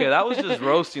 Okay, that was just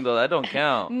roasting, though. That don't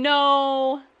count.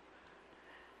 No.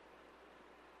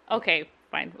 Okay,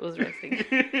 fine. It was roasting.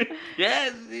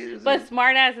 Yes. But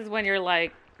smart ass is when you're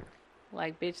like,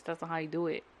 bitch, that's not how you do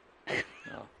it.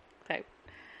 No. Type.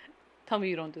 Tell me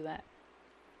you don't do that.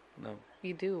 No.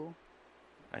 You do.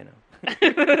 I know.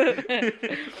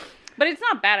 But it's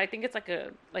not bad. I think it's like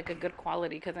a good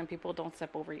quality because then people don't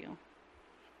step over you.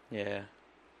 Yeah.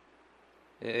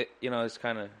 You know, it's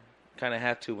kind of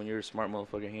have to when you're a smart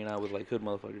motherfucker hanging out with like hood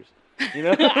motherfuckers. You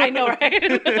know? I know,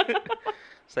 right?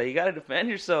 So you gotta defend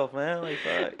yourself, man. Like,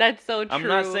 fuck. That's so true. I'm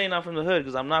not saying I'm from the hood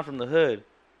because I'm not from the hood.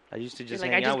 I used to just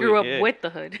hang out with. I just grew up with the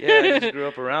hood. Yeah, I just grew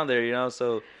up around there, you know.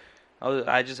 So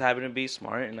I just happen to be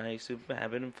smart, and I used to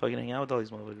happen to fucking hang out with all these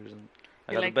motherfuckers. And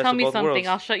I got the best tell me of both something, worlds.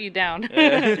 I'll shut you down.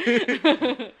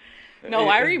 Yeah. No,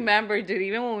 I remember, dude.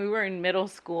 Even when we were in middle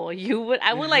school,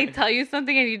 I would like tell you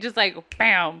something, and you just like,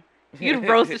 bam, you'd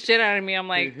roast the shit out of me. I'm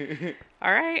like,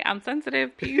 All right, I'm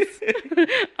sensitive. Peace.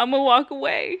 I'm gonna walk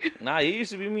away. Nah, you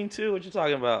used to be mean too. What you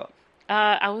talking about?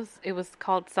 It was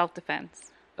called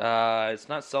self-defense. It's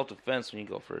not self-defense when you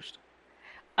go first.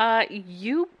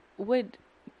 You would,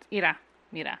 mira.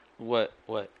 What?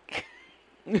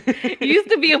 You used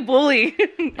to be a bully.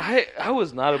 I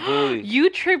was not a bully. You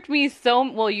tripped me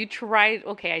well, you tried.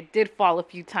 Okay, I did fall a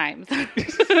few times. You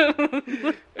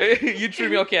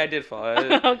tripped me. Okay, I did fall.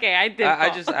 Okay, I did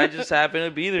fall. I just happened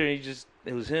to be there, and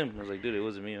it was him. I was like, dude, it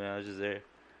wasn't me, man. I was just there.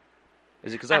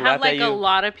 Is it because I have laughed like at you? a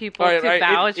lot of people to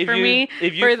vouch for me.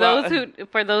 For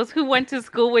those who went to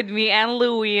school with me and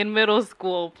Luii in middle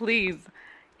school, please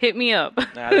hit me up.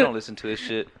 Nah, they don't listen to this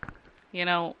shit. You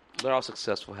know, they're all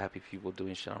successful, happy people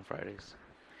doing shit on Fridays.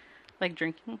 Like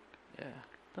drinking. Yeah.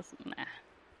 That's nah.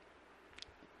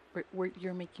 You're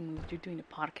doing a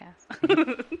podcast.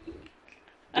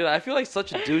 Dude, I feel like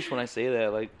such a douche when I say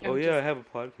that. Like, I have a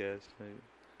podcast. Like,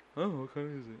 oh, what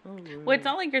kind is it? Oh, well, it's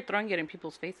not like you're throwing it in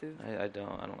people's faces. I don't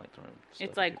like throwing stuff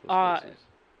it's like, in people's faces.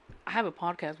 I have a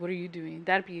podcast. What are you doing?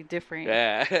 That'd be different.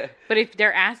 Yeah. But if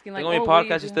they're asking, like, oh,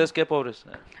 podcast, ustedes qué pobres.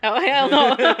 Oh, hell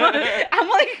no. I'm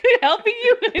like helping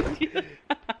you.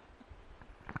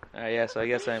 Yeah, so I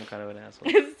guess I am kind of an asshole.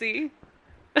 See?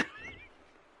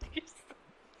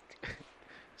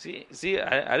 See,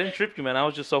 I didn't trip you, man. I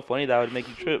was just so funny that I would make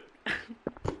you trip.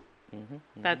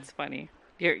 That's funny.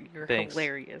 You're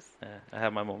hilarious. Yeah, I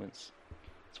have my moments.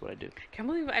 That's what I do. Can't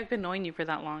believe I've been knowing you for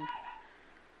that long.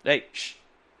 Hey, shh.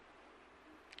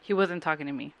 He wasn't talking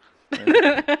to me. I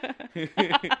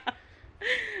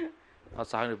was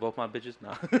talking to both my bitches.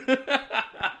 No.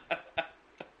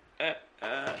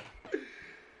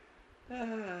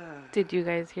 Did you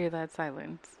guys hear that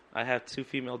silence? I have 2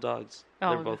 female dogs.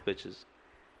 Oh, They're both bitches.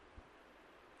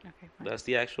 Okay, fine. That's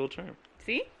the actual term.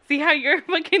 See how you're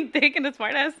fucking thick and a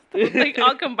smart ass? Like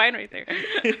all combined right there.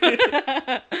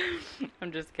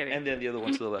 I'm just kidding. And then the other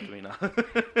one to the left of me now. I'm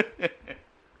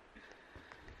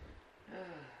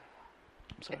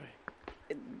sorry.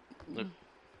 Look.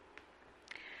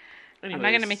 Anyways, I'm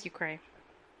not gonna make you cry.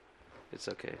 It's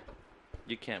okay.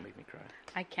 You can't make me cry.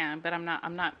 I can, but I'm not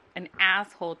an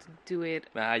asshole to do it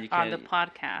you can't. on the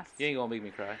podcast. You ain't gonna make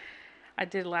me cry. I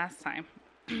did last time.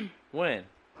 When?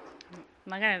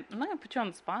 I'm not gonna put you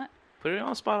on the spot. Put it on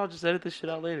the spot. I'll just edit this shit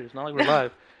out later. It's not like we're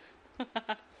live.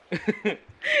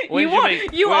 You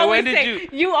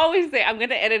always say I'm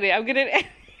gonna edit it. I'm gonna edit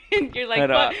it. You're like,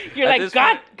 fuck. You're like,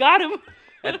 got him.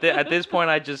 At this point,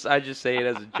 I just say it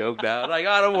as a joke now. Like,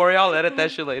 oh, don't worry, I'll edit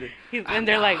that shit later. And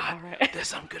they're like, all right. There's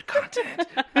some good content.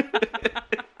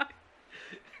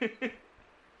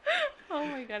 Oh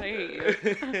my god, I hate you.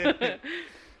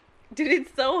 Dude,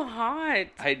 it's so hot.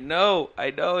 I know,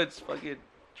 it's fucking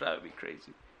driving me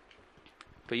crazy.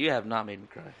 But you have not made me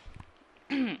cry.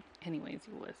 Anyways,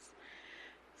 you was.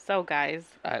 So, guys.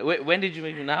 Wait, when did you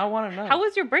make me? Now I want to know. How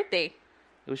was your birthday?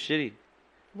 It was shitty.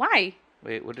 Why?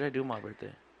 Wait, what did I do on my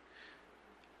birthday?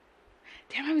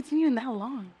 Damn, I haven't seen you in that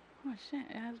long. Oh, shit.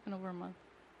 It has been over a month.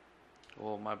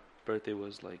 Well, my birthday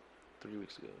was like 3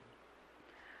 weeks ago.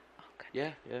 Oh, God.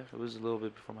 Yeah. It was a little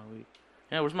bit before my week.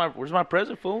 Yeah, where's my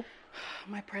present, fool?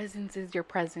 My presence is your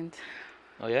present.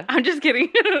 Oh, yeah? I'm just kidding.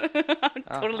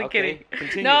 I'm totally kidding.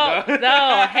 Continue. No,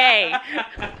 hey.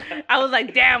 I was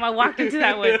like, damn, I walked into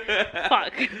that one.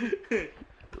 Fuck.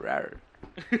 Rar.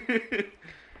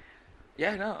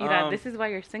 Yeah, no. This is why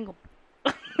you're single.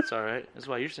 It's all right. That's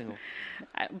why you're single.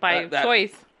 By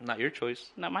choice. Not your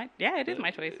choice. Not mine. Yeah, it is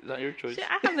my choice. Not your choice. Shit,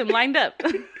 I have them lined up.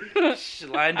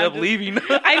 Lined up leaving.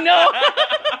 I know.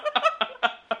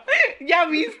 Yeah,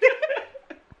 me.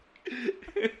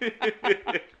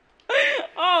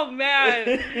 Oh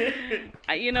man.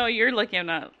 You're lucky I'm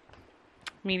not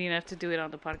mean enough to do it on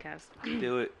the podcast.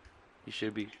 Do it. You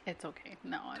should be. It's okay.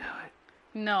 No, I don't.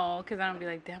 No, because I don't be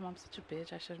like, damn, I'm such a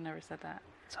bitch. I should have never said that.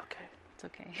 It's okay. It's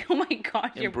okay. Oh my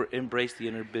gosh. Embrace the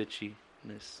inner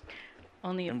bitchiness.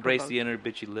 Only embrace the inner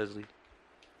bitchy Leslie.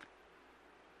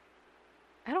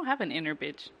 I don't have an inner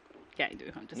bitch. Yeah, I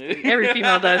do. I'm just kidding. Every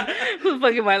female does. Who's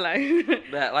fucking my life?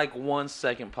 That like 1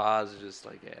 second pause is just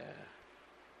like, yeah.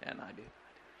 Yeah, no, I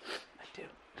do.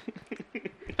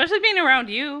 Especially being around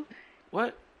you.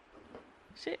 What?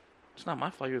 Shit. It's not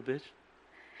my fault you're a bitch.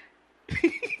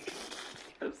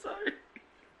 I'm sorry.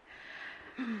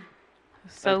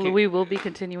 So Luii will be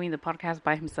continuing the podcast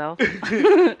by himself.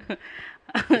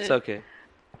 It's okay.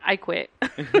 I quit.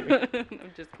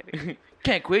 I'm just kidding.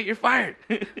 Can't quit, you're fired.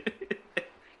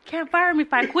 Can't fire me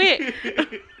if I quit.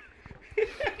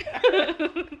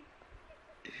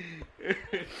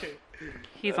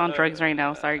 He's on drugs right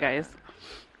now. Sorry, guys.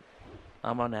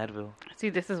 I'm on Advil. See,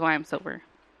 this is why I'm sober.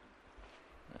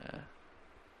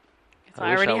 So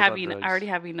I already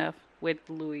have enough with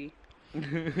Luii.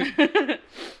 I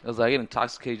was like, I get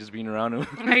intoxicated just being around him.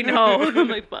 I know. I'm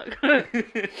like, fuck.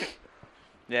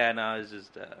 Yeah, no, it's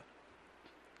just,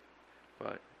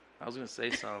 but I was gonna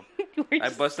say something. I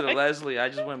busted a Leslie. I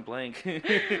just went blank.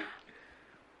 I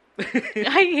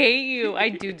hate you. I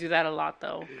do that a lot,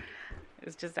 though.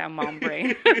 It's just that mom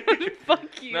brain.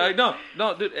 Fuck you. No,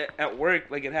 dude. At work,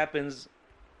 like, it happens.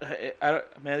 Man,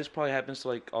 this probably happens to,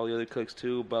 like, all the other cooks,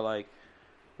 too. But, like,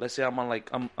 let's say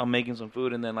I'm making some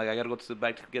food, and then, like, I gotta go to the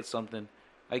back to get something.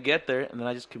 I get there, and then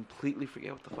I just completely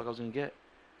forget what the fuck I was gonna get.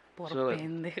 So, like,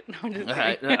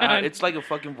 it's like a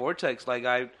fucking vortex. Like,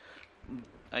 I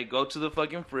go to the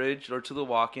fucking fridge, or to the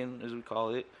walk-in, as we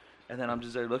call it, and then I'm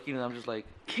just there looking, and I'm just like,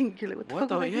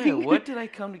 what did I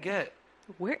come to get?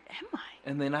 Where am I?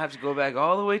 And then I have to go back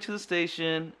all the way to the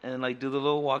station, and, like, do the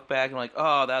little walk back, and, like,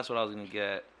 oh, that's what I was gonna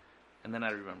get. And then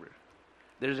I remember.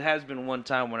 There has been one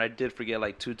time when I did forget,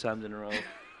 like, 2 times in a row.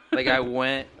 Like, I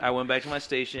went back to my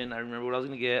station, I remember what I was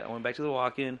gonna get, I went back to the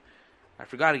walk-in, I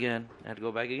forgot again, I had to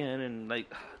go back again, and,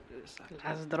 like,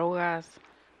 Las drogas.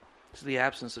 It's the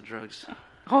absence of drugs.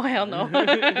 Oh, hell no.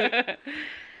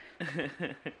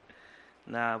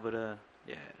 Nah, but,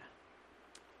 yeah.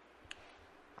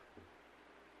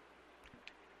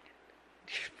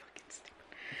 You're fucking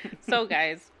stupid. So,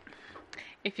 guys,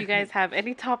 if you guys have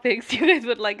any topics you guys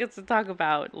would like us to talk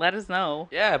about, let us know.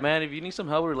 Yeah, man, if you need some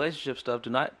help with relationship stuff,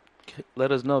 do not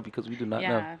let us know, because we do not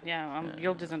know. Yeah,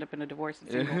 you'll just end up in a divorce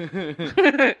and single.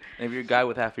 If you're a guy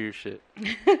with half of your shit.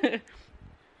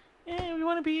 Yeah, we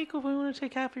want to be equal, but we want to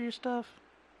take half of your stuff.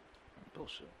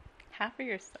 Bullshit. Half of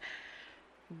your stuff.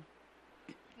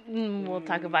 We'll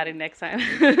talk about it next time.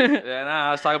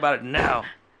 Let's talk about it now.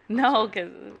 No,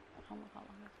 because... How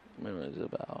long is it?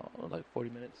 About, like, 40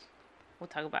 minutes. We'll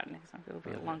talk about it next time. It'll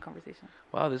be a long conversation.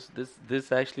 Wow,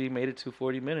 this actually made it to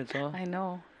 40 minutes, huh? I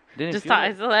know. It just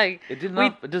talk, like it did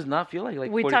not. It does not feel like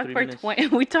we 43 talked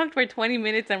minutes. We talked for 20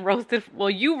 minutes and roasted. Well,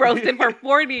 you roasted for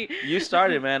 40. You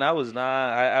started, man. I was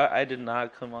not. I did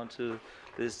not come onto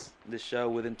this show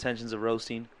with intentions of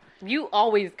roasting. You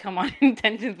always come on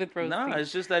intentions with roasting. No,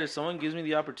 it's just that if someone gives me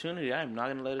the opportunity, I'm not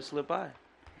gonna let it slip by.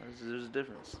 There's a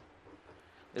difference.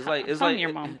 It's like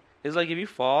your mom. It's like if you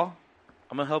fall,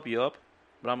 I'm gonna help you up,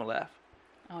 but I'm gonna laugh.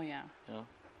 Oh yeah. You know?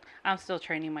 I'm still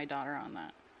training my daughter on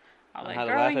that. I was like, how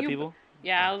girl, to laugh at people?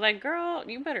 Yeah, I was like, girl,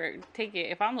 you better take it.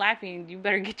 If I'm laughing, you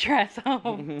better get your ass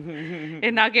home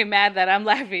and not get mad that I'm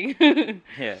laughing.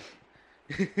 Yeah.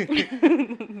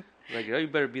 Like, girl, you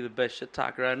better be the best shit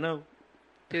talker I know.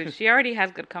 Dude, she already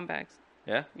has good comebacks.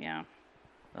 Yeah? Yeah.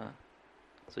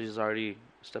 So she's already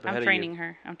a step ahead of you. I'm training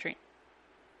her.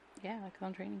 Yeah, because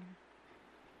I'm training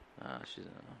her. She's...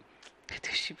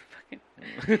 Dude, she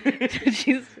fucking...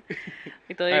 She's...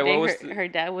 Like, the other day, her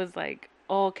dad was like,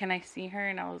 oh, can I see her?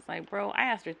 And I was like, bro, I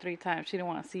asked her 3 times. She didn't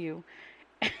want to see you.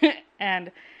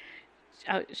 And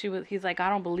he's like, I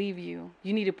don't believe you.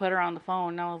 You need to put her on the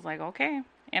phone. And I was like, okay.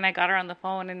 And I got her on the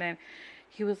phone, and then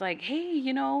he was like, hey,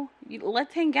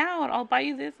 let's hang out. I'll buy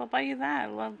you this. I'll buy you that.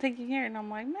 I'll take you here. And I'm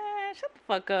like, man, shut the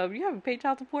fuck up. You haven't paid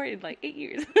child support in like 8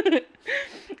 years.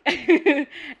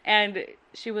 And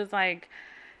she was like,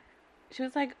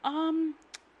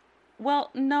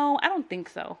 well, no, I don't think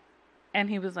so. And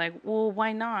he was like, well,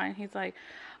 why not? And he's like,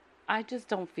 I just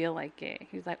don't feel like it.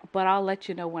 He's like, but I'll let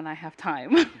you know when I have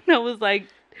time. And I was like,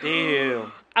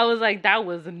 damn. I was like, that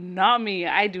was not me.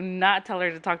 I do not tell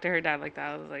her to talk to her dad like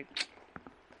that. I was like,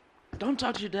 don't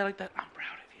talk to your dad like that. I'm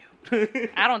proud of you.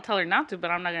 I don't tell her not to,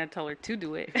 but I'm not going to tell her to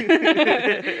do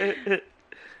it.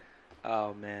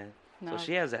 Oh, man. No. So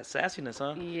she has that sassiness,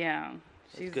 huh? Yeah.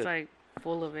 She's like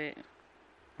full of it.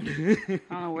 I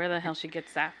don't know where the hell she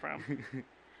gets that from.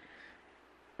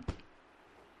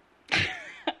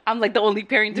 I'm like the only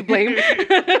parent to blame.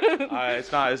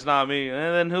 It's not me.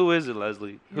 And then who is it,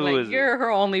 Leslie? Who is it? You're her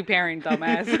only parent,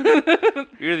 dumbass.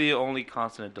 You're the only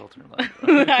constant adult in her life.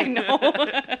 I know.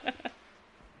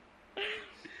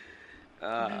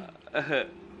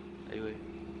 Anyway.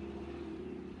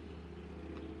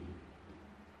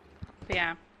 But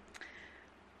yeah.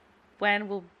 When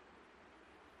will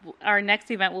our next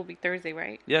event will be Thursday,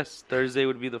 right? Yes, Thursday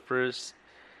would be the first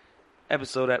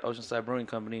episode at Oceanside Brewing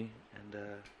Company, and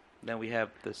then we have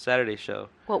the Saturday show.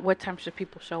 What time should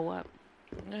people show up?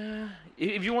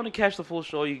 If you want to catch the full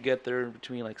show, you get there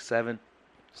between like 7.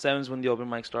 7's when the open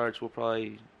mic starts. We'll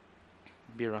probably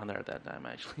be around there at that time,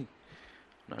 actually.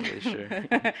 I'm not really sure.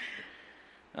 I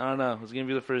don't know. It's going to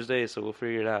be the first day, so we'll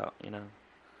figure it out,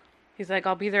 He's like,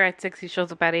 I'll be there at 6. He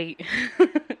shows up at 8.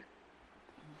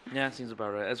 Yeah, it seems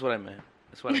about right. That's what I meant.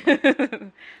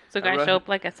 So guys show up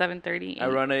like at 7:30. I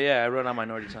run on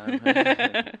minority time.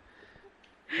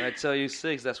 When I tell you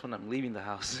 6, that's when I'm leaving the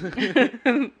house.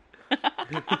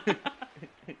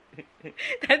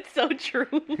 That's so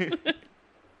true.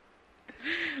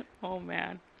 Oh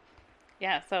man.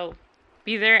 Yeah, so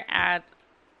be there at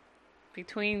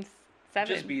between 7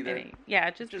 Just be there. and 8. Yeah,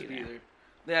 just be there. there.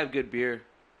 They have good beer.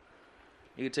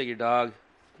 You can take your dog.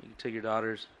 You can take your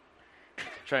daughters.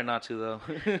 Try not to though.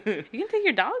 You can take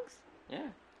your dogs? Yeah.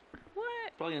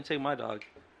 What? Probably gonna take my dog.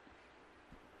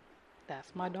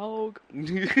 That's my dog.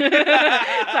 Sorry,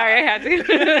 I had to.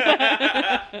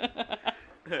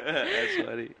 That's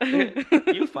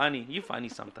funny. You funny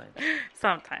sometimes.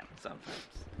 Sometimes.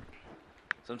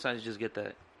 Sometimes you just get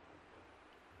that.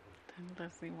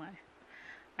 Let's see why.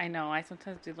 I know. I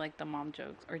sometimes do like the mom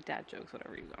jokes or dad jokes,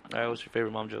 whatever you want. All right, what's your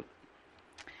favorite mom joke?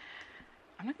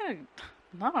 I'm not gonna.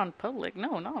 Not on public.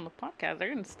 No, not on the podcast. They're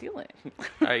gonna steal it.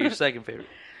 All right, your second favorite.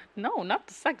 No, not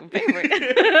the second favorite.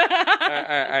 All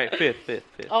right. Fifth.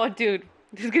 Oh, dude,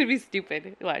 this is gonna be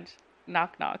stupid. Watch.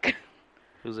 Knock, knock.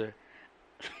 Who's there?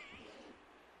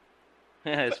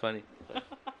 Yeah, it's funny.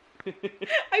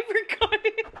 I forgot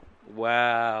it.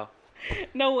 Wow.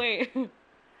 No way.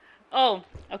 Oh,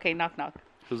 okay. Knock, knock.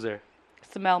 Who's there?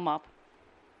 Smell mop.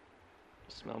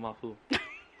 Smell my poo.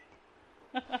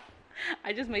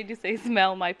 I just made you say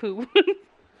smell my poo.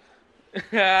 You're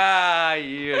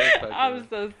fucking... I'm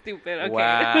so stupid. Okay.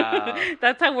 Wow.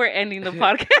 That's how we're ending the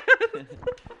podcast.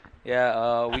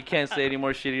 Yeah, we can't say any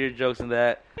more shittier jokes than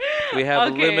that. We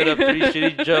have a limit of 3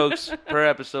 shitty jokes per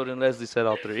episode, and Leslie said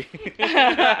all 3.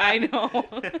 I know.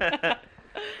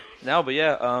 No, but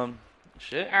yeah,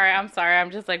 shit. All right, I'm sorry.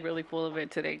 I'm just like really full of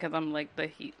it today because I'm like the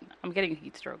heat. I'm getting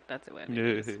heat stroke. That's it.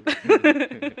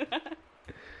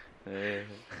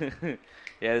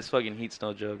 Yeah, this fucking heat's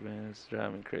no joke, man. It's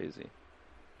driving me crazy.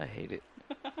 I hate it.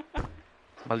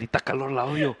 Maldita calor, la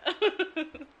odio.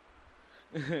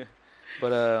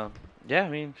 But yeah, I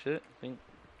mean, shit.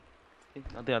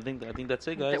 I think that's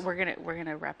it, guys. We're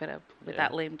gonna wrap it up with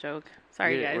that lame joke.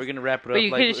 Sorry, guys. We're gonna wrap it up.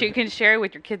 But you can share it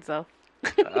with your kids though.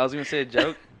 I was gonna say a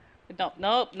joke. Nope.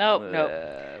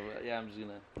 Yeah, I'm just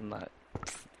gonna not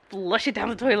flush it down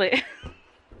the toilet.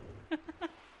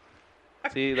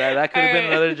 See that could have been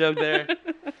another joke there.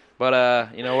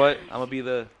 But you know what? I'm gonna be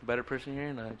the better person here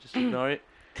and just ignore it.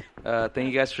 Thank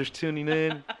you guys for tuning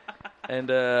in. And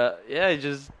yeah,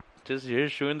 just here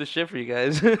shooting the shit for you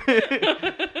guys.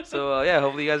 So yeah,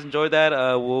 hopefully you guys enjoyed that.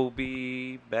 We'll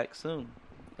be back soon.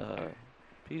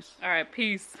 Peace. All right,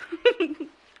 peace.